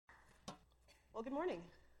Well, good morning.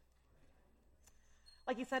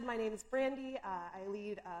 Like you said, my name is Brandy. I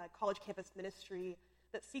lead a college campus ministry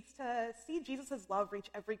that seeks to see Jesus' love reach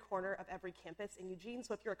every corner of every campus in Eugene.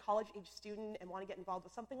 So if you're a college-age student and want to get involved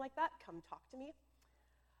with something like that, come talk to me.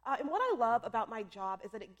 And what I love about my job is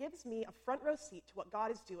that it gives me a front row seat to what God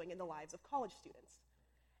is doing in the lives of college students.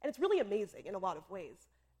 And it's really amazing in a lot of ways.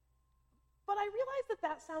 But I realize that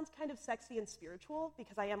that sounds kind of sexy and spiritual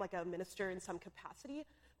because I am like a minister in some capacity.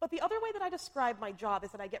 But the other way that I describe my job is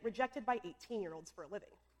that I get rejected by 18-year-olds for a living.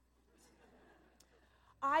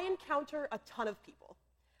 I encounter a ton of people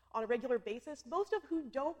on a regular basis, most of who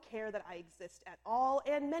don't care that I exist at all,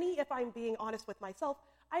 and many, if I'm being honest with myself,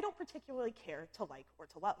 I don't particularly care to like or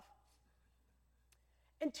to love.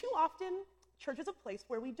 And too often, church is a place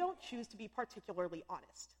where we don't choose to be particularly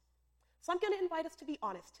honest. So I'm going to invite us to be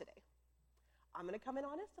honest today. I'm going to come in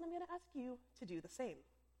honest, and I'm going to ask you to do the same.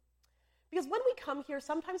 Because when we come here,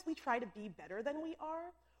 sometimes we try to be better than we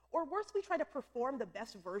are, or worse, we try to perform the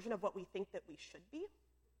best version of what we think that we should be.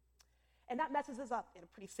 And that messes us up in a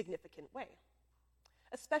pretty significant way,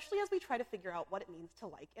 especially as we try to figure out what it means to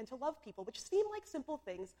like and to love people, which seem like simple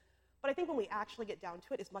things, but I think when we actually get down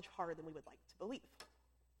to it, it's much harder than we would like to believe.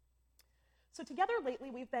 So together lately,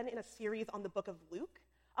 we've been in a series on the book of Luke,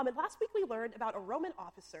 and last week we learned about a Roman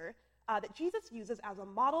officer that Jesus uses as a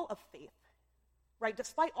model of faith, right,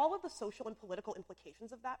 despite all of the social and political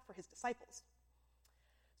implications of that for his disciples.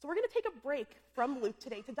 So we're going to take a break from Luke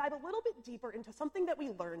today to dive a little bit deeper into something that we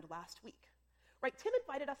learned last week. Right, Tim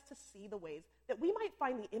invited us to see the ways that we might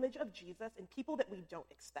find the image of Jesus in people that we don't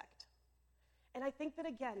expect. And I think that,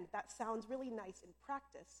 again, that sounds really nice in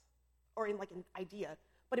practice, or in like an idea,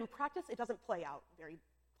 but in practice it doesn't play out very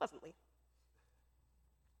pleasantly.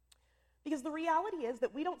 Because the reality is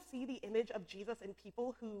that we don't see the image of Jesus in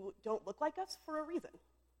people who don't look like us for a reason.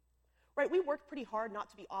 Right? We work pretty hard not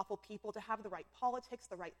to be awful people, to have the right politics,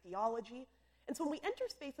 the right theology. And so when we enter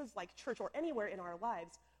spaces like church or anywhere in our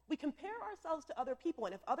lives, we compare ourselves to other people.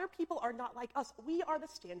 And if other people are not like us, we are the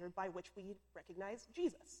standard by which we recognize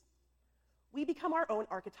Jesus. We become our own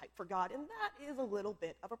archetype for God, and that is a little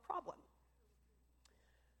bit of a problem.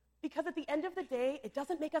 Because at the end of the day, it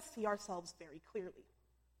doesn't make us see ourselves very clearly.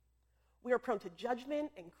 We are prone to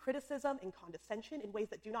judgment and criticism and condescension in ways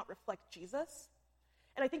that do not reflect Jesus.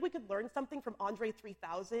 And I think we could learn something from Andre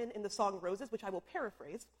 3000 in the song Roses, which I will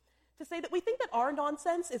paraphrase, to say that we think that our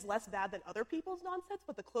nonsense is less bad than other people's nonsense,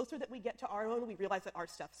 but the closer that we get to our own, we realize that our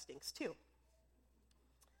stuff stinks too.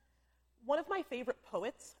 One of my favorite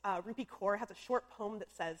poets, Rupi Kaur, has a short poem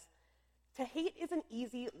that says, "To hate is an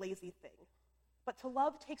easy, lazy thing, but to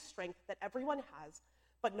love takes strength that everyone has,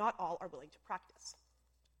 but not all are willing to practice."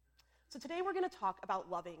 So today we're going to talk about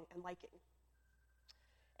loving and liking.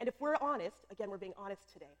 And if we're honest, again, we're being honest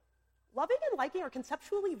today, loving and liking are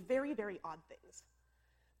conceptually very, very odd things.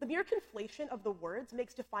 The mere conflation of the words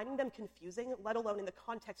makes defining them confusing, let alone in the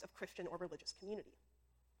context of Christian or religious community.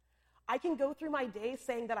 I can go through my day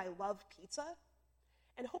saying that I love pizza,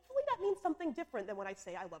 and hopefully that means something different than when I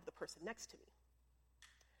say I love the person next to me.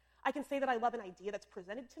 I can say that I love an idea that's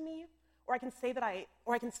presented to me, or I can say that I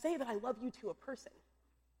love you to a person.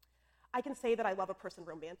 I can say that I love a person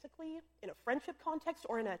romantically, in a friendship context,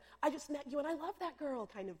 or in a I just met you and I love that girl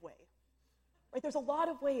kind of way. Right? There's a lot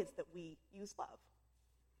of ways that we use love.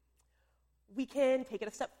 We can take it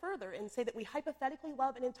a step further and say that we hypothetically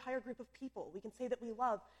love an entire group of people. We can say that we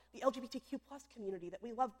love the LGBTQ+ community, that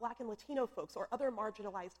we love Black and Latino folks or other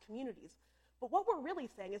marginalized communities. But what we're really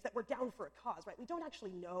saying is that we're down for a cause, right? We don't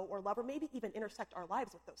actually know or love or maybe even intersect our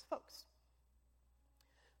lives with those folks.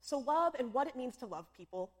 So love and what it means to love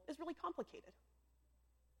people is really complicated.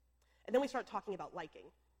 And then we start talking about liking.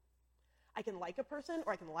 I can like a person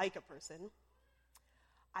or I can like a person.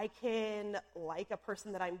 I can like a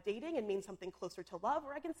person that I'm dating and mean something closer to love,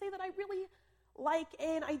 or I can say that I really like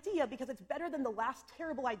an idea because it's better than the last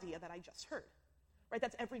terrible idea that I just heard. Right?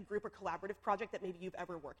 That's every group or collaborative project that maybe you've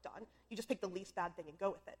ever worked on. You just pick the least bad thing and go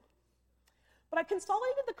with it. But I've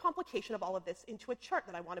consolidated the complication of all of this into a chart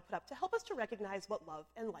that I want to put up to help us to recognize what love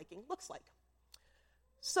and liking looks like.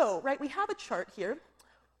 So, right, we have a chart here.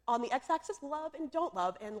 On the x-axis, love and don't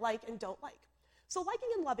love, and like and don't like. So liking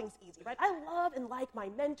and loving is easy, right? I love and like my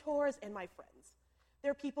mentors and my friends.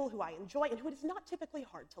 They're people who I enjoy and who it is not typically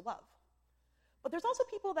hard to love. But there's also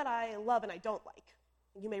people that I love and I don't like.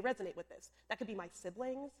 You may resonate with this. That could be my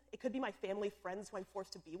siblings. It could be my family friends who I'm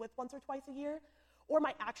forced to be with once or twice a year. Or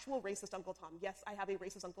my actual racist Uncle Tom. Yes, I have a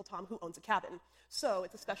racist Uncle Tom who owns a cabin. So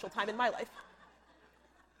it's a special time in my life.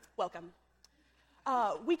 Welcome.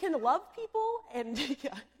 We can love people and,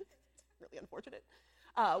 yeah, it's really unfortunate.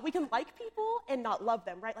 We can like people and not love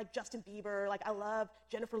them, right? Like Justin Bieber, like I love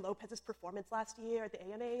Jennifer Lopez's performance last year at the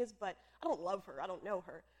AMAs, but I don't love her, I don't know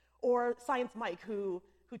her. Or Science Mike, who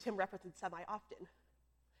Tim references semi-often.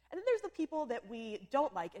 And then there's the people that we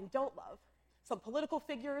don't like and don't love. Some political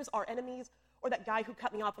figures, our enemies, or that guy who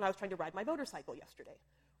cut me off when I was trying to ride my motorcycle yesterday,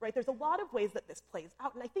 right? There's a lot of ways that this plays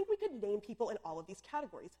out, and I think we could name people in all of these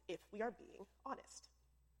categories if we are being honest.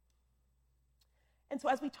 And so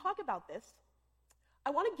as we talk about this,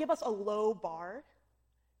 I want to give us a low bar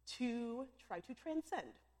to try to transcend.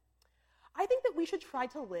 I think that we should try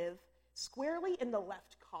to live squarely in the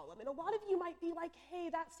left column. And a lot of you might be like, hey,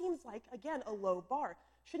 that seems like, again, a low bar.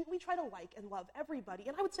 Shouldn't we try to like and love everybody?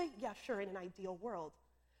 And I would say, yeah, sure, in an ideal world.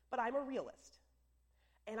 But I'm a realist.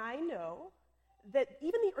 And I know that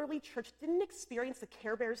even the early church didn't experience the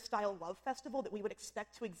Care Bears-style love festival that we would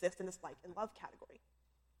expect to exist in this like and love category.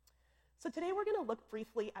 So today we're going to look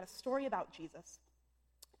briefly at a story about Jesus,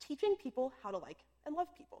 teaching people how to like and love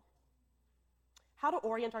people, how to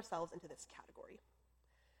orient ourselves into this category.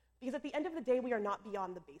 Because at the end of the day, we are not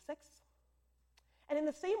beyond the basics. And in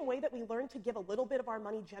the same way that we learn to give a little bit of our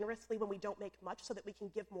money generously when we don't make much so that we can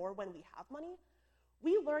give more when we have money,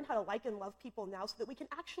 we learn how to like and love people now so that we can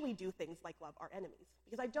actually do things like love our enemies.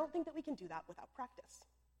 Because I don't think that we can do that without practice.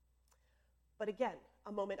 But again,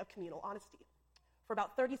 a moment of communal honesty. For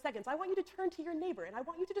about 30 seconds, I want you to turn to your neighbor and I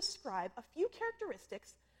want you to describe a few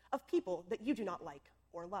characteristics of people that you do not like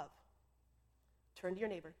or love. Turn to your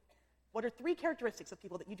neighbor. What are 3 characteristics of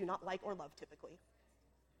people that you do not like or love typically?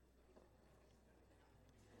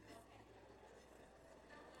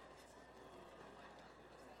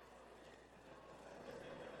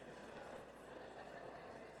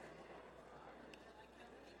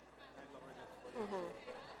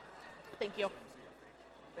 Thank you.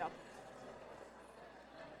 Yeah.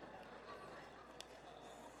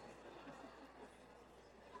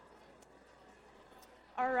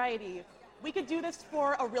 Alrighty. We could do this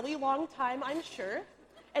for a really long time, I'm sure,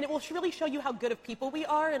 and it will really show you how good of people we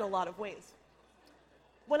are in a lot of ways.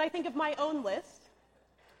 When I think of my own list,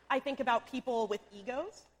 I think about people with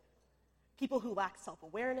egos, people who lack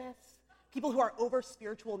self-awareness, people who are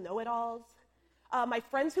over-spiritual know-it-alls, my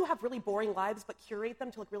friends who have really boring lives but curate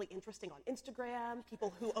them to look really interesting on Instagram,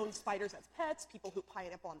 people who own spiders as pets, people who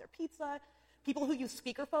pineapple on their pizza, people who use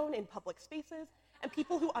speakerphone in public spaces, and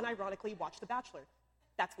people who unironically watch The Bachelor.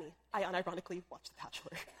 That's me. I unironically watch The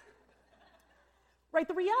Bachelor. Right,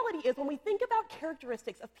 the reality is when we think about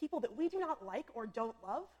characteristics of people that we do not like or don't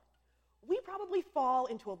love, we probably fall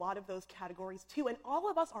into a lot of those categories too, and all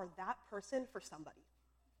of us are that person for somebody.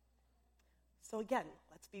 So again,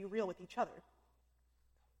 let's be real with each other.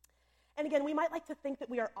 And again, we might like to think that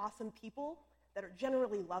we are awesome people that are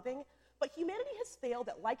generally loving, but humanity has failed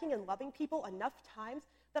at liking and loving people enough times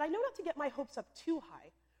that I know not to get my hopes up too high,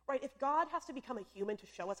 right? If God has to become a human to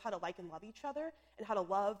show us how to like and love each other and how to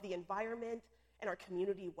love the environment and our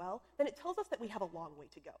community well, then it tells us that we have a long way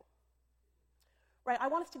to go. Right? I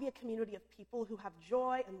want us to be a community of people who have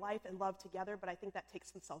joy and life and love together, but I think that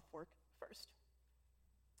takes some self-work first.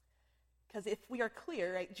 Because if we are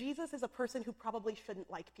clear, right, Jesus is a person who probably shouldn't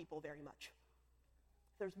like people very much.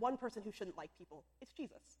 If there's one person who shouldn't like people, it's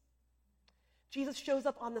Jesus. Jesus shows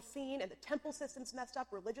up on the scene, and the temple system's messed up,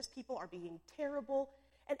 religious people are being terrible,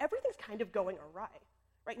 and everything's kind of going awry,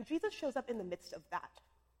 right? And Jesus shows up in the midst of that.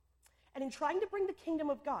 And in trying to bring the kingdom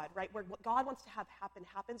of God, right, where what God wants to have happen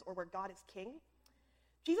happens, or where God is king,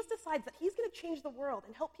 Jesus decides that he's going to change the world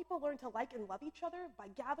and help people learn to like and love each other by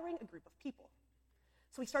gathering a group of people.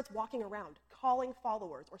 So he starts walking around, calling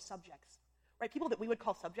followers or subjects, right? People that we would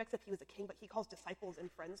call subjects if he was a king, but he calls disciples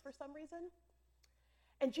and friends for some reason.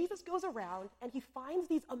 And Jesus goes around and he finds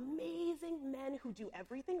these amazing men who do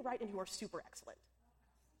everything right and who are super excellent.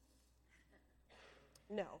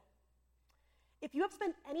 No. If you have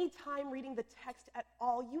spent any time reading the text at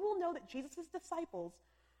all, you will know that Jesus' disciples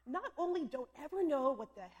not only don't ever know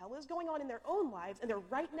what the hell is going on in their own lives, and they're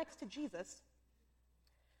right next to Jesus,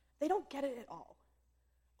 they don't get it at all.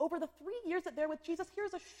 Over the 3 years that they're with Jesus,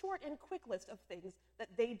 here's a short and quick list of things that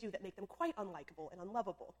they do that make them quite unlikable and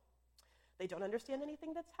unlovable. They don't understand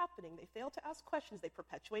anything that's happening. They fail to ask questions. They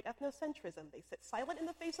perpetuate ethnocentrism. They sit silent in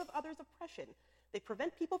the face of others' oppression. They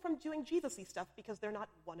prevent people from doing Jesus-y stuff because they're not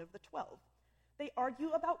one of the 12. They argue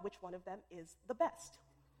about which one of them is the best.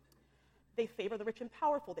 They favor the rich and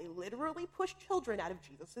powerful. They literally push children out of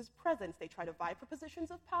Jesus' presence. They try to vie for positions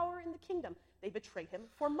of power in the kingdom. They betray him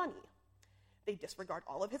for money. They disregard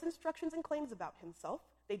all of his instructions and claims about himself.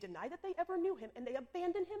 They deny that they ever knew him, and they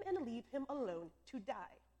abandon him and leave him alone to die.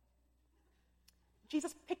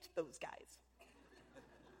 Jesus picked those guys.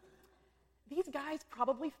 These guys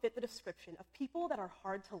probably fit the description of people that are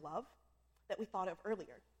hard to love that we thought of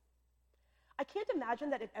earlier. I can't imagine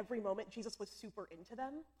that at every moment Jesus was super into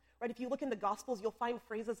them, right? If you look in the Gospels, you'll find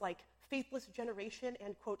phrases like faithless generation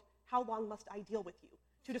and, quote, how long must I deal with you,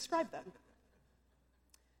 to describe them.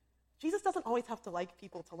 Jesus doesn't always have to like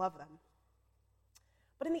people to love them.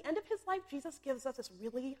 But in the end of his life, Jesus gives us this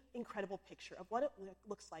really incredible picture of what it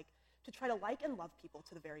looks like to try to like and love people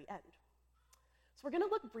to the very end. So we're going to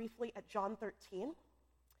look briefly at John 13.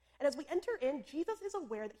 And as we enter in, Jesus is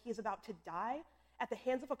aware that he is about to die at the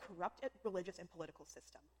hands of a corrupt religious and political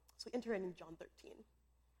system. So we enter in John 13.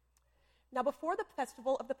 Now before the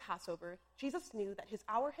festival of the Passover, Jesus knew that his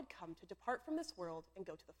hour had come to depart from this world and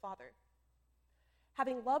go to the Father.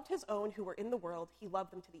 Having loved his own who were in the world, he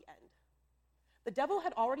loved them to the end. The devil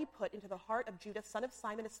had already put into the heart of Judas, son of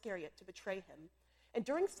Simon Iscariot, to betray him. And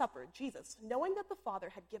during supper, Jesus, knowing that the Father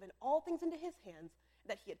had given all things into his hands, and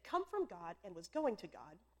that he had come from God and was going to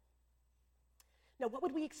God. Now, what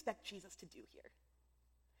would we expect Jesus to do here?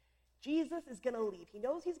 Jesus is going to leave. He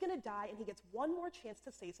knows he's going to die, and he gets one more chance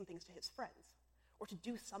to say some things to his friends, or to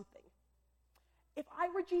do something. If I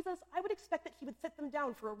were Jesus, I would expect that he would sit them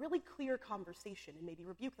down for a really clear conversation and maybe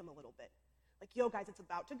rebuke them a little bit. Like, yo, guys, it's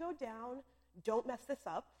about to go down. Don't mess this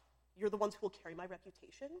up. You're the ones who will carry my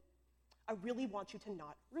reputation. I really want you to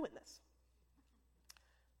not ruin this.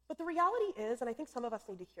 But the reality is, and I think some of us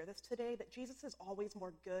need to hear this today, that Jesus is always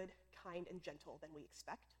more good, kind, and gentle than we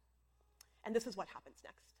expect. And this is what happens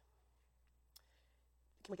next.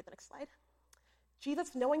 Can we get the next slide?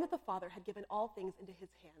 Jesus, knowing that the Father had given all things into his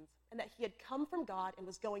hands, and that he had come from God and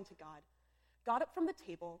was going to God, got up from the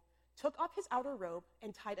table, took off his outer robe,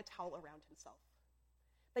 and tied a towel around himself.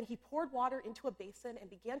 Then he poured water into a basin and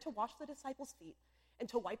began to wash the disciples' feet and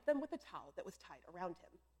to wipe them with the towel that was tied around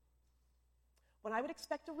him. When I would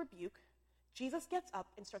expect a rebuke, Jesus gets up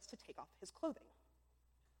and starts to take off his clothing.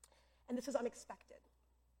 And this is unexpected.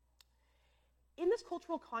 In this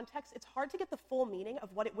cultural context, it's hard to get the full meaning of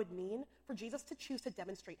what it would mean for Jesus to choose to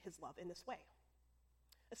demonstrate his love in this way,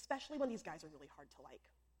 especially when these guys are really hard to like.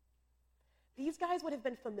 These guys would have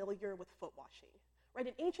been familiar with foot washing, right?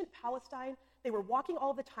 In ancient Palestine, they were walking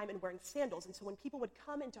all the time and wearing sandals, and so when people would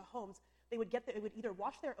come into homes, they would either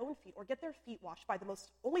wash their own feet or get their feet washed by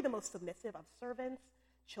only the most submissive of servants,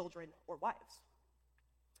 children, or wives.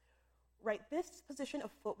 Right? This position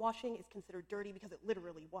of foot washing is considered dirty because it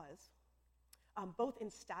literally was, both in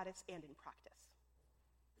status and in practice.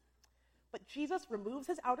 But Jesus removes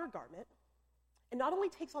his outer garment and not only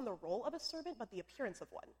takes on the role of a servant, but the appearance of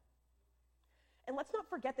one. And let's not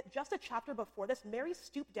forget that just a chapter before this, Mary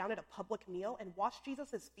stooped down at a public meal and washed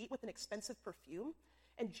Jesus' feet with an expensive perfume,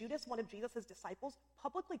 and Judas, one of Jesus' disciples,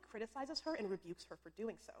 publicly criticizes her and rebukes her for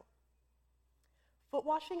doing so. Foot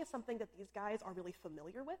washing is something that these guys are really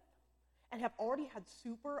familiar with and have already had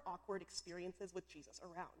super awkward experiences with Jesus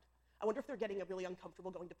around. I wonder if they're getting really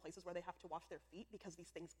uncomfortable going to places where they have to wash their feet because these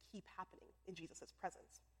things keep happening in Jesus'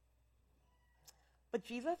 presence. But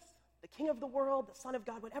Jesus, the King of the world, the Son of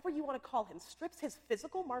God, whatever you want to call him, strips his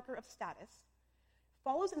physical marker of status,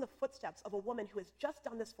 follows in the footsteps of a woman who has just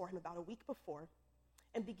done this for him about a week before,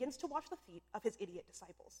 and begins to wash the feet of his idiot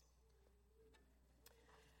disciples.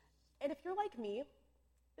 And if you're like me,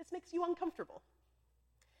 this makes you uncomfortable.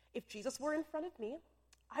 If Jesus were in front of me,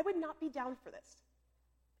 I would not be down for this.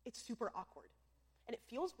 It's super awkward, and it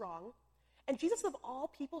feels wrong, and Jesus of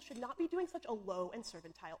all people should not be doing such a low and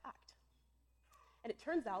servile act. And it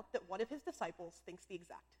turns out that one of his disciples thinks the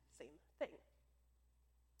exact same thing.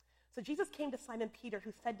 So Jesus came to Simon Peter,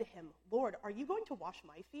 who said to him, "Lord, are you going to wash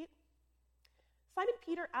my feet?" Simon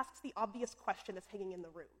Peter asks the obvious question that's hanging in the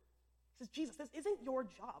room. He says, "Jesus, this isn't your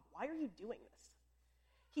job. Why are you doing this?"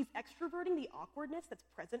 He's extroverting the awkwardness that's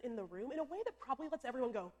present in the room in a way that probably lets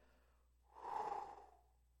everyone go,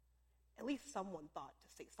 at least someone thought to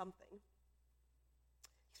say something.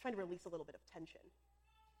 He's trying to release a little bit of tension.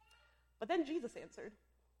 But then Jesus answered,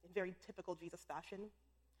 in very typical Jesus fashion,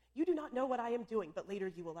 "You do not know what I am doing, but later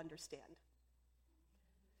you will understand."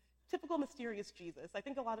 Typical mysterious Jesus. I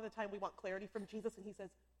think a lot of the time we want clarity from Jesus, and he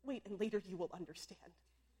says, "Wait, and later you will understand."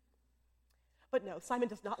 But no, Simon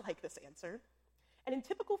does not like this answer, and in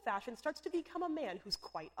typical fashion starts to become a man who's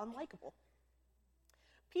quite unlikable.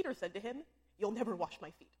 Peter said to him, "You'll never wash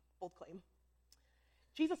my feet." Bold claim.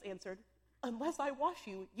 Jesus answered, "Unless I wash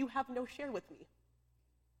you, you have no share with me."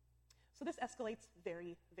 So this escalates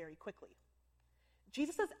very, very quickly.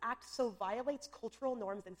 Jesus' act so violates cultural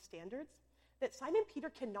norms and standards that Simon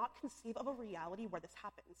Peter cannot conceive of a reality where this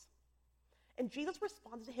happens. And Jesus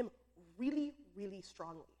responds to him really, really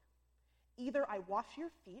strongly. Either I wash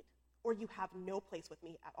your feet, or you have no place with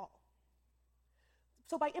me at all.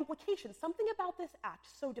 So by implication, something about this act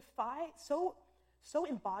so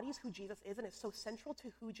embodies who Jesus is and is so central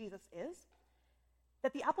to who Jesus is,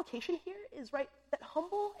 that the application here is, right, that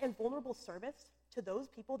humble and vulnerable service to those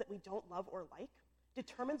people that we don't love or like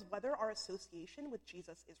determines whether our association with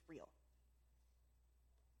Jesus is real.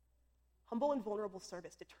 Humble and vulnerable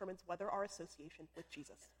service determines whether our association with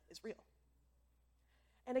Jesus is real.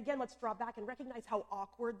 And again, let's draw back and recognize how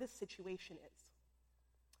awkward this situation is.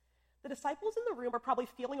 The disciples in the room are probably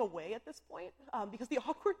feeling away at this point because the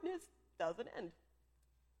awkwardness doesn't end.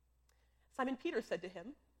 Simon Peter said to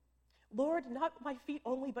him, "Lord, not my feet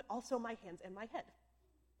only, but also my hands and my head."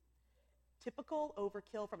 Typical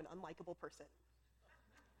overkill from an unlikable person.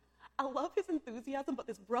 I love his enthusiasm, but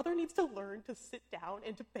this brother needs to learn to sit down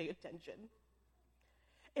and to pay attention.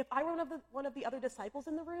 If I were one of the other disciples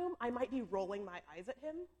in the room, I might be rolling my eyes at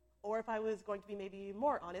him, or if I was going to be maybe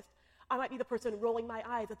more honest, I might be the person rolling my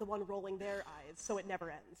eyes at the one rolling their eyes, so it never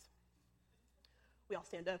ends. We all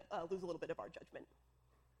stand to lose a little bit of our judgment.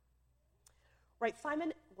 Right,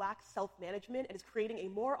 Simon lacks self-management and is creating a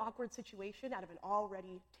more awkward situation out of an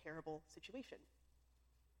already terrible situation.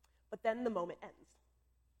 But then the moment ends.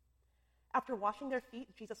 After washing their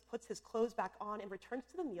feet, Jesus puts his clothes back on and returns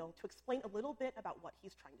to the meal to explain a little bit about what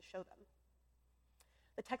he's trying to show them.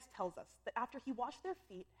 The text tells us that after he washed their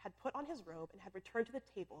feet, had put on his robe, and had returned to the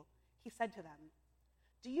table, he said to them,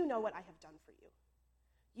 "Do you know what I have done for you?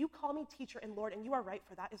 You call me teacher and Lord, and you are right,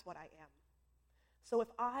 for that is what I am. So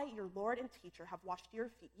if I, your Lord and teacher, have washed your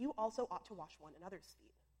feet, you also ought to wash one another's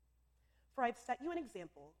feet. For I have set you an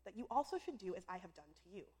example that you also should do as I have done to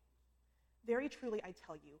you. Very truly I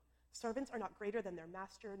tell you, servants are not greater than their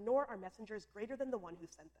master, nor are messengers greater than the one who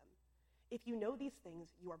sent them. If you know these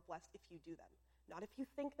things, you are blessed if you do them. Not if you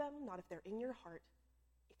think them, not if they're in your heart,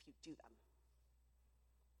 if you do them."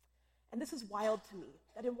 And this is wild to me,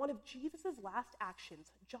 that in one of Jesus' last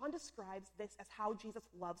actions, John describes this as how Jesus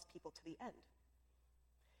loves people to the end.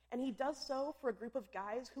 And he does so for a group of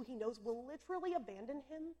guys who he knows will literally abandon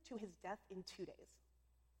him to his death in 2 days.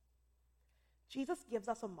 Jesus gives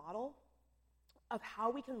us a model of how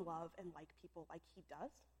we can love and like people like he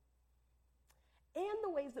does, and the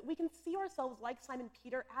ways that we can see ourselves like Simon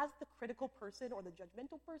Peter as the critical person or the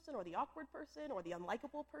judgmental person or the awkward person or the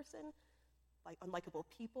unlikable person, like unlikable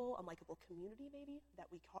people, unlikable community maybe,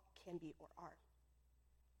 that we can be or are.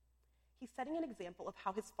 He's setting an example of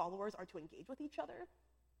how his followers are to engage with each other.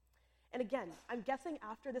 And again, I'm guessing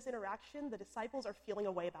after this interaction, the disciples are feeling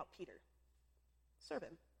a way about Peter. Serve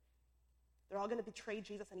him. They're all going to betray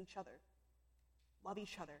Jesus and each other, love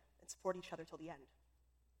each other, and support each other till the end.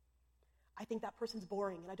 I think that person's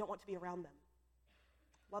boring, and I don't want to be around them.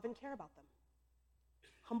 Love and care about them.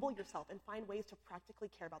 Humble yourself and find ways to practically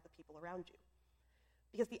care about the people around you.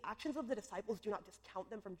 Because the actions of the disciples do not discount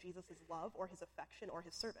them from Jesus' love or his affection or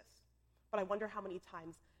his service. But I wonder how many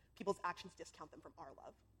times people's actions discount them from our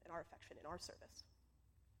love and our affection and our service.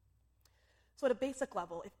 So at a basic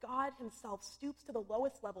level, if God himself stoops to the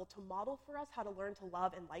lowest level to model for us how to learn to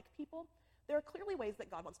love and like people, there are clearly ways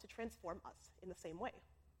that God wants to transform us in the same way.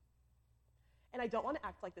 And I don't want to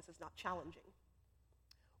act like this is not challenging.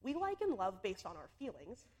 We like and love based on our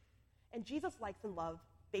feelings, and Jesus likes and loves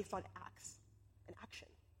based on acts and action.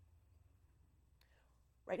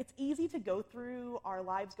 Right? It's easy to go through our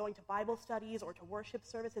lives going to Bible studies or to worship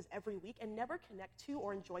services every week and never connect to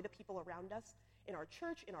or enjoy the people around us in our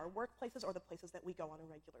church, in our workplaces, or the places that we go on a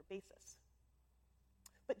regular basis.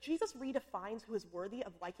 But Jesus redefines who is worthy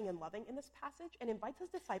of liking and loving in this passage and invites his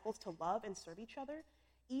disciples to love and serve each other,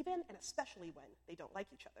 even and especially when they don't like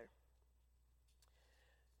each other.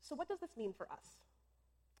 So what does this mean for us?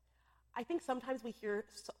 I think sometimes we hear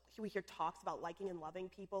talks about liking and loving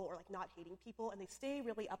people or like not hating people, and they stay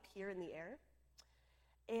really up here in the air.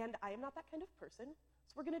 And I am not that kind of person,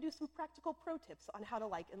 so we're going to do some practical pro tips on how to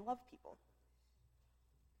like and love people.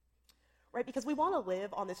 Right? Because we want to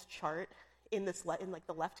live on this chart in like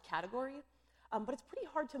the left category, but it's pretty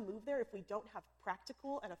hard to move there if we don't have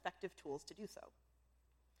practical and effective tools to do so.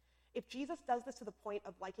 If Jesus does this to the point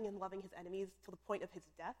of liking and loving his enemies to the point of his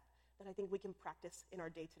death, then I think we can practice in our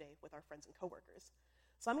day-to-day with our friends and coworkers.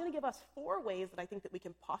 So I'm going to give us 4 ways that I think that we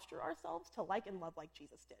can posture ourselves to like and love like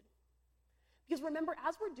Jesus did. Because remember,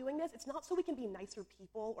 as we're doing this, it's not so we can be nicer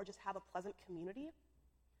people or just have a pleasant community.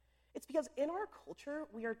 It's because in our culture,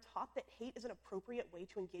 we are taught that hate is an appropriate way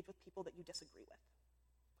to engage with people that you disagree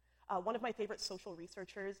with. One of my favorite social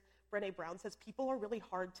researchers, Brené Brown, says people are really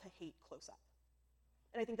hard to hate close up.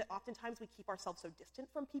 And I think that oftentimes we keep ourselves so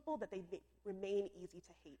distant from people that they remain easy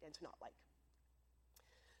to hate and to not like.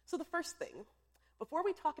 So the first thing, Before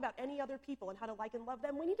we talk about any other people and how to like and love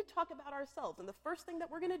them, we need to talk about ourselves. And the first thing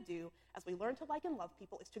that we're going to do as we learn to like and love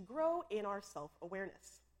people is to grow in our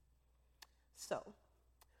self-awareness. So,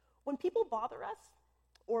 when people bother us,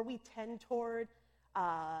 or we tend toward,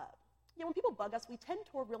 when people bug us, we tend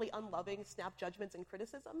toward really unloving snap judgments and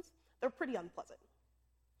criticisms. They're pretty unpleasant.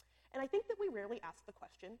 And I think that we rarely ask the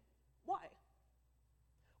question, why?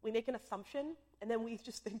 We make an assumption, and then we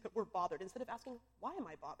just think that we're bothered, instead of asking, why am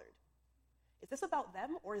I bothered? Is this about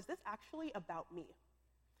them, or is this actually about me?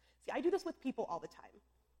 See, I do this with people all the time.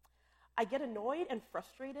 I get annoyed and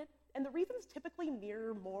frustrated, and the reasons typically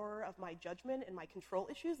mirror more of my judgment and my control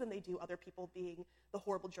issues than they do other people being the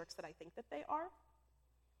horrible jerks that I think that they are.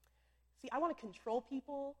 See, I want to control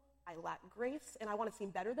people, I lack grace, and I want to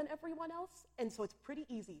seem better than everyone else, and so it's pretty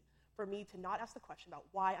easy for me to not ask the question about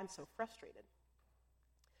why I'm so frustrated.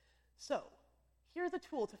 So, here's a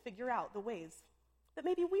tool to figure out the ways that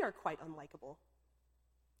maybe we are quite unlikable.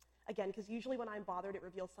 Again, because usually when I'm bothered, it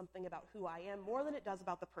reveals something about who I am more than it does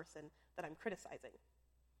about the person that I'm criticizing.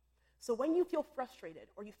 So when you feel frustrated,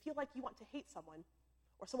 or you feel like you want to hate someone,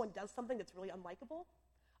 or someone does something that's really unlikable,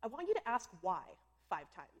 I want you to ask why 5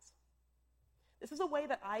 times. This is a way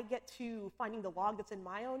that I get to finding the log that's in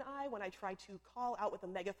my own eye when I try to call out with a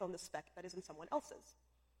megaphone the speck that is in someone else's.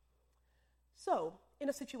 So, in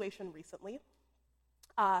a situation recently,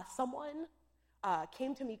 someone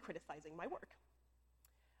came to me criticizing my work.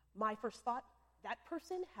 My first thought, that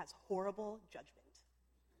person has horrible judgment.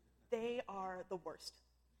 They are the worst.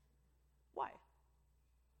 Why?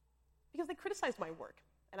 Because they criticized my work,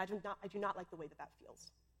 and I do not like the way that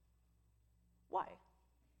feels. Why?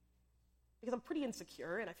 Because I'm pretty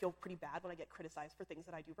insecure, and I feel pretty bad when I get criticized for things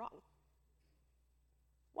that I do wrong.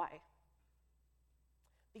 Why?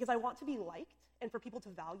 Because I want to be liked and for people to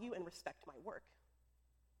value and respect my work.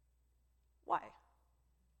 Why?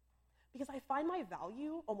 Because I find my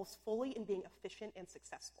value almost fully in being efficient and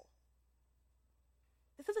successful.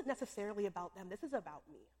 This isn't necessarily about them, this is about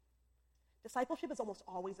me. Discipleship is almost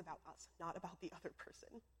always about us, not about the other person.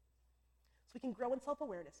 So we can grow in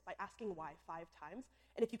self-awareness by asking why 5 times,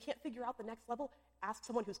 and if you can't figure out the next level, ask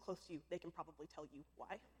someone who's close to you. They can probably tell you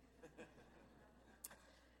why.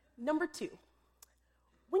 Number 2,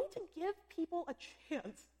 we need to give people a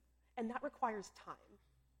chance, and that requires time.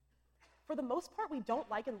 For the most part, we don't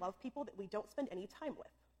like and love people that we don't spend any time with.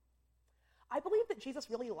 I believe that Jesus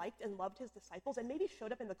really liked and loved his disciples and maybe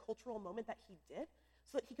showed up in the cultural moment that he did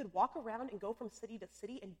so that he could walk around and go from city to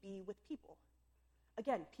city and be with people.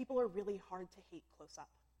 Again, people are really hard to hate close up.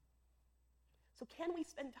 So can we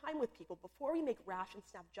spend time with people before we make rash and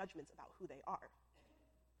snap judgments about who they are?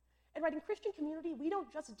 And in Christian community, we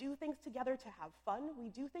don't just do things together to have fun. We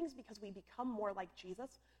do things because we become more like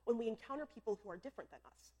Jesus when we encounter people who are different than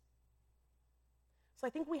us. So I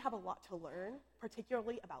think we have a lot to learn,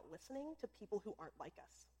 particularly about listening to people who aren't like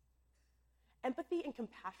us. Empathy and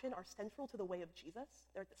compassion are central to the way of Jesus.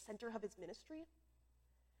 They're at the center of his ministry.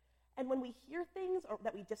 And when we hear things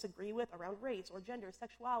that we disagree with around race or gender,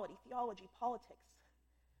 sexuality, theology, politics,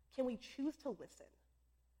 can we choose to listen,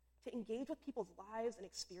 to engage with people's lives and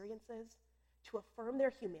experiences, to affirm their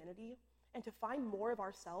humanity, and to find more of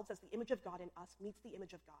ourselves as the image of God in us meets the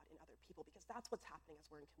image of God in other people, because that's what's happening as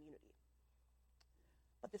we're in community.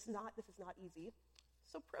 But this is not easy.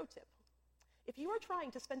 So pro tip, if you are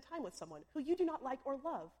trying to spend time with someone who you do not like or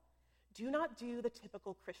love, do not do the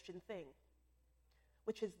typical Christian thing,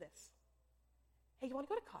 which is this. Hey, you want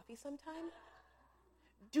to go to coffee sometime?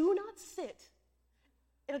 Do not sit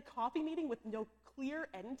in a coffee meeting with no clear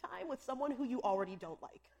end time with someone who you already don't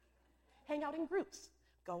like. Hang out in groups.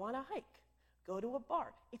 Go on a hike. Go to a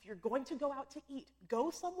bar. If you're going to go out to eat,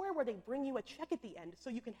 go somewhere where they bring you a check at the end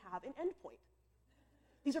so you can have an end point.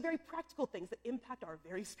 These are very practical things that impact our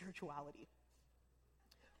very spirituality.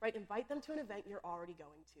 Right? Invite them to an event you're already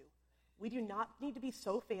going to. We do not need to be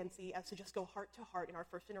so fancy as to just go heart to heart in our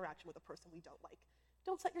first interaction with a person we don't like.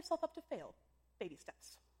 Don't set yourself up to fail. Baby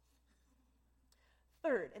steps.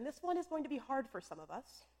 Third, and this one is going to be hard for some of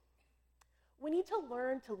us, we need to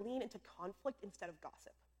learn to lean into conflict instead of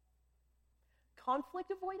gossip.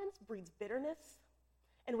 Conflict avoidance breeds bitterness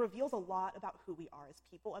and reveals a lot about who we are as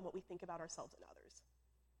people and what we think about ourselves and others.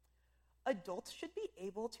 Adults should be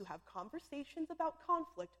able to have conversations about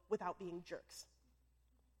conflict without being jerks.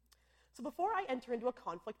 So before I enter into a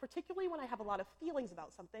conflict, particularly when I have a lot of feelings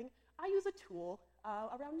about something, I use a tool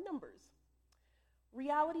around numbers.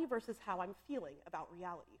 Reality versus how I'm feeling about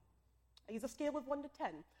reality. I use a scale of 1 to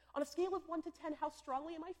 10. On a scale of 1 to 10, how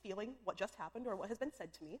strongly am I feeling what just happened or what has been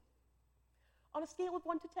said to me? On a scale of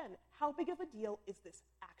 1 to 10, how big of a deal is this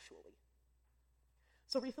actually?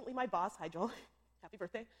 So recently my boss, hi Joel, happy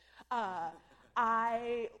birthday, I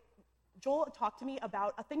Joel talked to me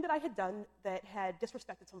about a thing that I had done that had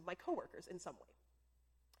disrespected some of my coworkers in some way.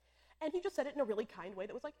 And he just said it in a really kind way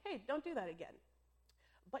that was like, hey, don't do that again.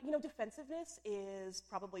 But, defensiveness is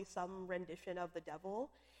probably some rendition of the devil,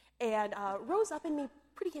 and rose up in me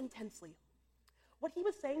pretty intensely. What he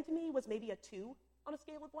was saying to me was maybe a 2 on a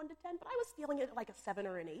scale of 1 to 10, but I was feeling it like a 7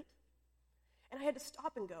 or an 8. And I had to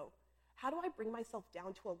stop and go, how do I bring myself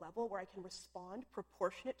down to a level where I can respond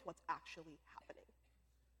proportionate to what's actually happening?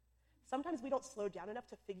 Sometimes we don't slow down enough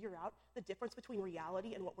to figure out the difference between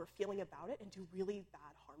reality and what we're feeling about it and do really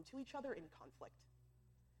bad harm to each other in conflict.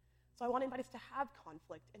 So I want to invite us to have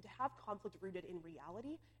conflict and to have conflict rooted in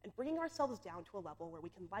reality and bringing ourselves down to a level where we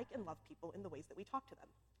can like and love people in the ways that we talk to them.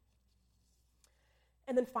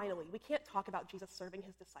 And then finally, we can't talk about Jesus serving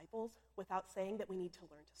his disciples without saying that we need to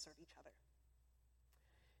learn to serve each other.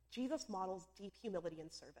 Jesus models deep humility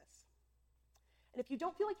and service. And if you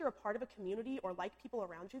don't feel like you're a part of a community or like people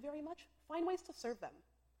around you very much, find ways to serve them.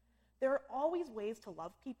 There are always ways to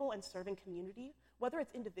love people and serve in community, whether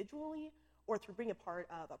it's individually or through being a part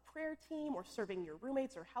of a prayer team or serving your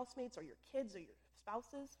roommates or housemates or your kids or your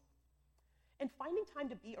spouses. And finding time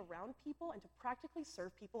to be around people and to practically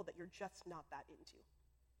serve people that you're just not that into.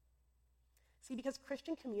 See, because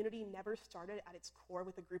Christian community never started at its core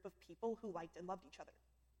with a group of people who liked and loved each other.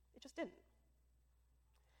 It just didn't.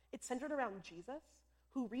 It's centered around Jesus,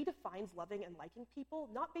 who redefines loving and liking people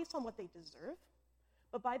not based on what they deserve,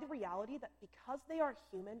 but by the reality that because they are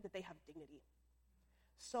human, that they have dignity.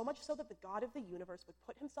 So much so that the God of the universe would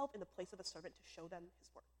put himself in the place of a servant to show them his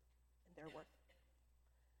worth and their worth.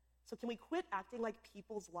 So can we quit acting like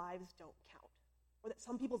people's lives don't count, or that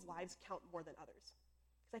some people's lives count more than others?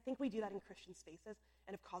 Because I think we do that in Christian spaces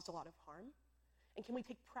and have caused a lot of harm. And can we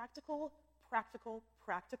take practical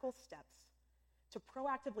steps to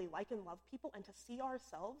proactively like and love people and to see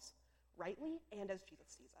ourselves rightly and as Jesus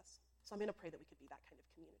sees us? So I'm going to pray that we could be that kind of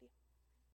community.